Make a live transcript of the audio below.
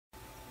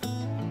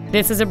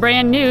This is a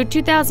brand new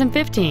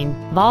 2015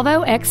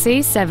 Volvo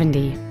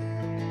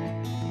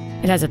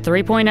XC70. It has a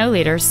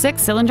 3.0-liter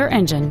six-cylinder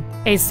engine,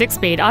 a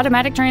six-speed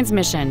automatic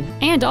transmission,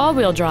 and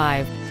all-wheel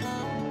drive.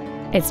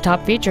 Its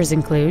top features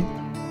include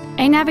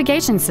a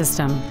navigation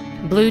system,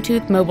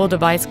 Bluetooth mobile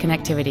device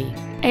connectivity,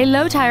 a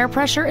low tire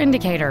pressure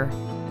indicator,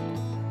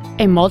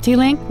 a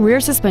multi-link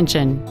rear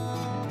suspension,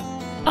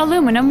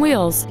 aluminum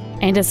wheels,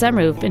 and a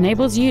sunroof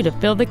enables you to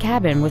fill the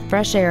cabin with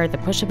fresh air at the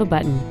push of a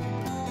button.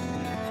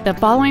 The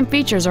following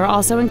features are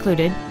also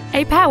included: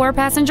 a power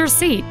passenger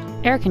seat,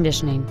 air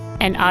conditioning,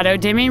 an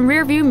auto-dimming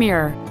rearview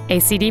mirror,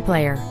 a CD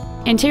player,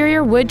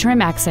 interior wood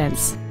trim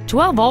accents,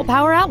 12-volt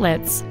power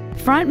outlets,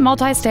 front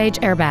multi-stage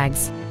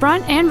airbags,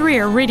 front and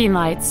rear reading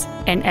lights,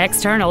 an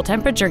external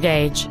temperature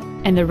gauge,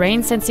 and the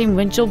rain-sensing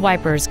windshield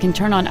wipers can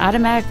turn on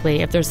automatically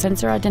if their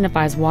sensor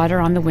identifies water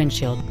on the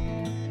windshield.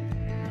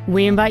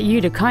 We invite you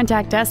to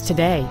contact us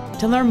today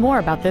to learn more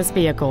about this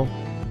vehicle.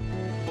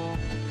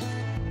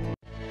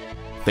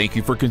 Thank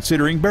you for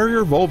considering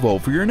Barrier Volvo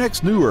for your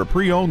next new or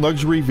pre-owned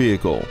luxury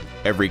vehicle.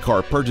 Every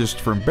car purchased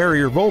from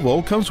Barrier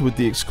Volvo comes with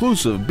the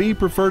exclusive Be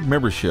Preferred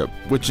membership,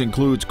 which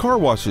includes car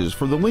washes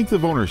for the length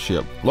of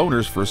ownership,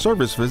 loaners for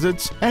service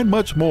visits, and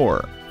much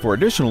more. For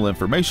additional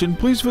information,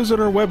 please visit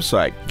our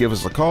website, give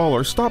us a call,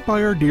 or stop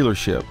by our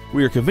dealership.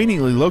 We are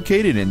conveniently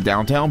located in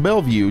downtown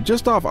Bellevue,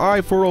 just off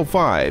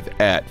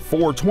I-405 at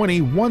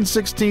 420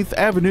 116th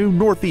Avenue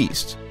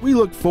Northeast. We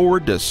look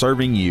forward to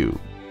serving you.